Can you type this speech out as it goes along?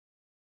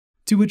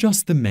To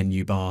adjust the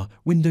menu bar,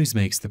 Windows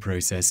makes the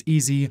process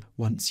easy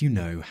once you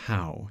know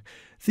how.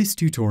 This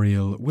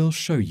tutorial will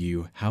show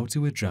you how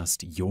to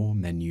adjust your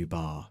menu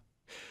bar.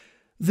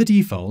 The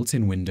default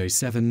in Windows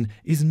 7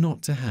 is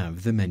not to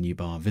have the menu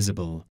bar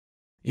visible.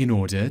 In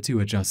order to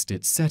adjust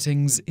its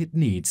settings, it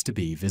needs to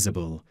be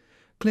visible.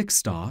 Click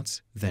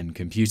Start, then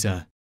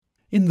Computer.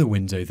 In the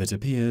window that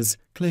appears,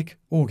 click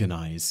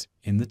Organize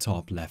in the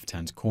top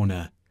left-hand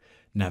corner.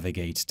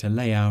 Navigate to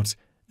Layout,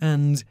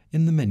 and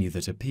in the menu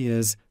that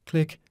appears,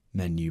 click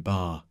Menu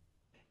Bar.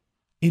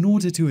 In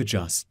order to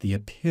adjust the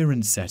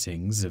appearance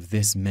settings of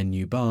this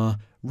menu bar,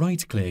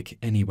 right-click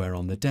anywhere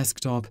on the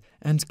desktop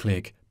and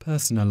click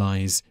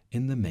Personalize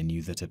in the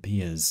menu that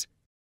appears.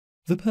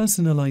 The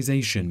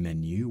Personalization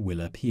menu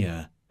will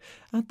appear.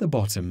 At the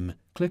bottom,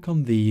 click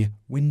on the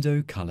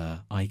Window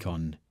Color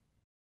icon.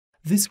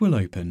 This will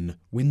open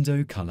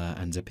Window Color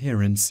and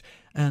Appearance,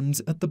 and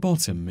at the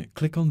bottom,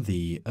 click on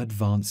the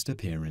Advanced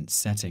Appearance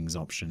Settings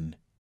option.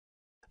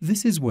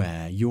 This is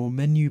where your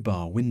menu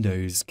bar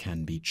windows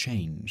can be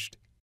changed.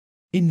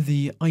 In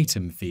the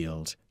Item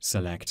field,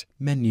 select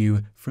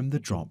Menu from the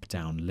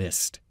drop-down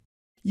list.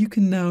 You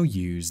can now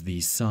use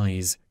the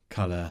size,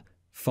 color,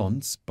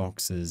 fonts,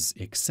 boxes,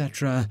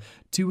 etc.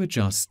 to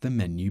adjust the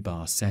menu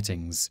bar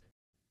settings.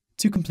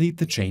 To complete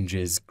the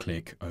changes,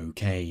 click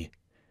OK,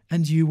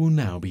 and you will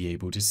now be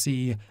able to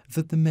see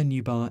that the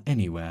menu bar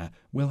anywhere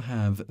will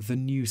have the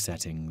new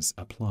settings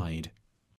applied.